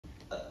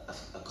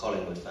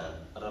Collingwood fan.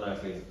 I don't know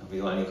if have we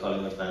got any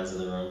Collingwood fans in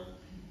the room?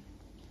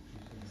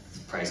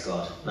 Praise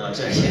God. No, I'm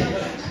joking.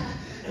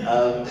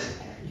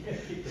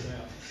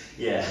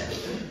 Yeah,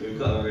 we've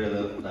got rid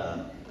of them.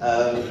 No.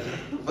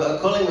 But a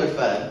Collingwood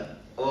fan,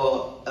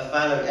 or a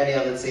fan of any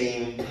other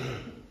team,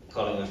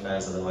 Collingwood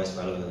fans are the most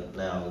relevant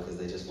now because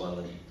they just won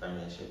the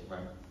Premiership,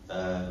 right?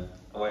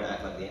 I won't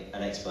act like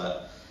an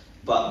expert,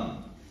 but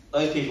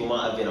those people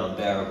might have been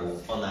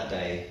unbearable on that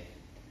day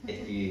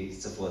if you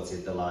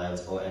supported the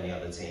Lions or any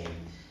other team.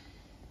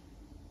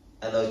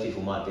 And those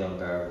people might be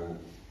unbearable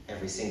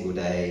every single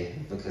day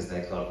because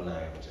they're called. No,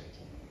 I'm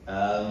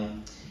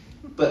joking.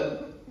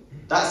 But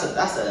that's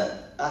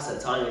a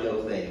tiny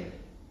little thing.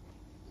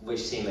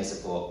 Which team they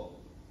support.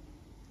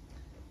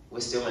 We're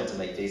still meant to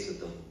make peace with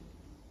them.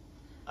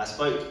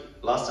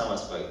 Last time I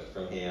spoke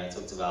from here, I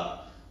talked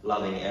about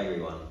loving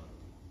everyone.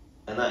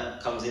 And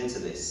that comes into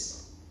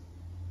this.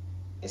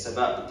 It's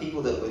about the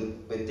people that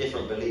with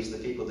different beliefs, the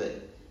people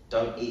that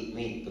don't eat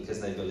meat because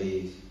they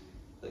believe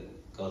that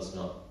God's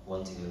not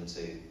wanting them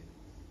to.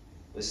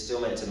 We're still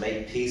meant to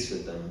make peace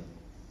with them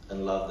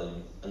and love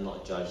them and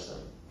not judge them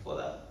for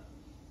that.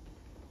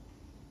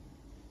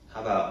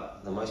 How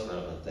about the most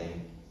relevant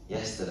thing?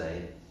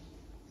 Yesterday,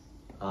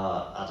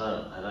 I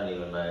don't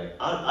even know.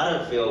 I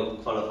don't feel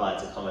qualified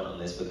to comment on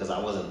this because I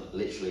wasn't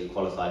literally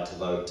qualified to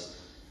vote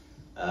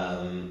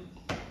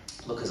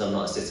because I'm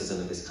not a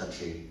citizen of this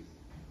country.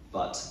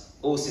 But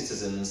all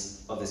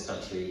citizens of this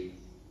country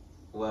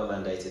were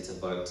mandated to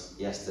vote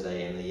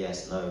yesterday in the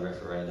yes/no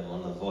referendum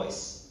on The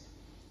Voice.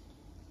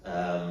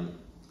 And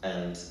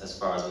as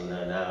far as we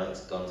know now,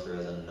 it's gone through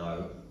as a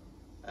no.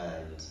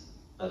 And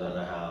I don't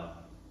know how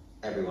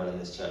everyone in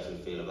this church would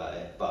feel about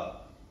it,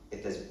 but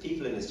if there's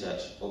people in this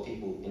church, or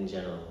people in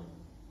general,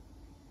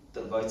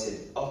 that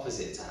voted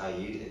opposite to how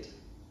you did,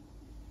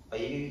 are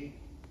you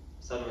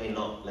suddenly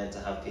not meant to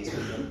have peace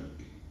with them?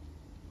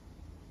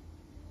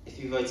 If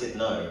you voted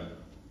no,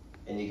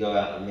 and you go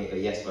out and meet a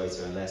yes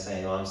voter and they're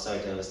saying, oh, I'm so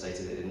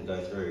devastated it didn't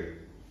go through,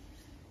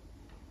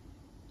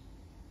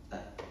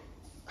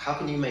 how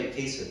can you make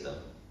peace with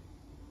them?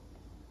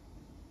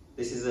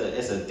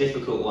 It's a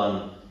difficult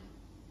one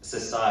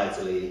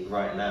societally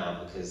right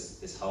now because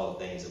this whole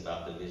thing is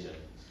about division.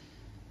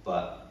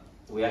 But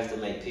we have to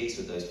make peace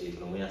with those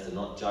people, and we have to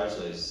not judge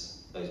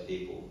those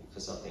people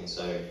for something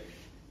so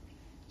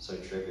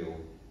trivial,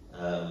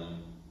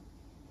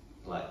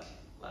 like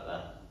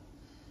that.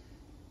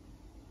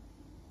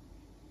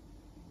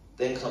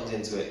 Then comes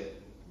into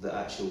it the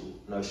actual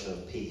notion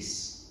of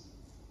peace.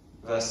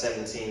 Verse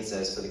 17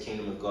 says, for the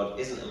kingdom of God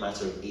isn't a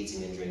matter of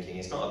eating and drinking.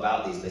 It's not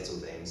about these little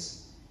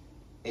things.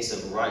 It's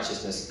of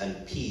righteousness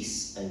and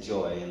peace and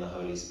joy in the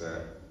Holy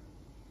Spirit.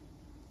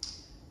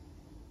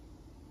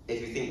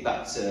 If you think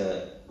back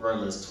to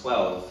Romans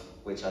 12,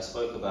 which I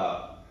spoke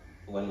about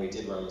when we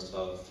did Romans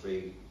 12,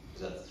 3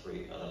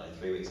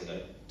 weeks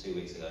ago, 2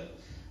 weeks ago,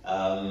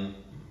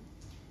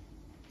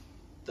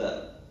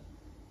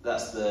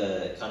 that's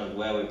the kind of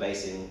where we're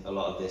basing a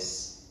lot of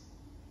this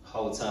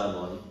whole term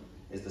on,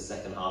 is the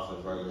second half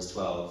of Romans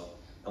 12.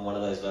 And one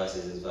of those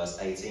verses is verse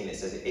 18. It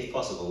says, if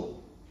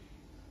possible,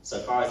 so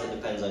far as it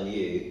depends on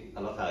you,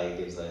 I love how he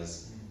gives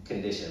those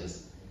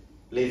conditions,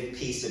 live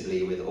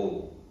peaceably with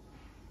all.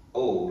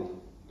 All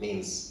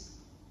means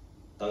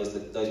those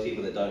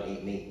people that don't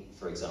eat meat,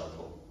 for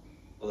example,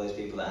 or those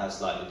people that have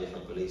slightly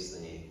different beliefs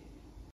than you.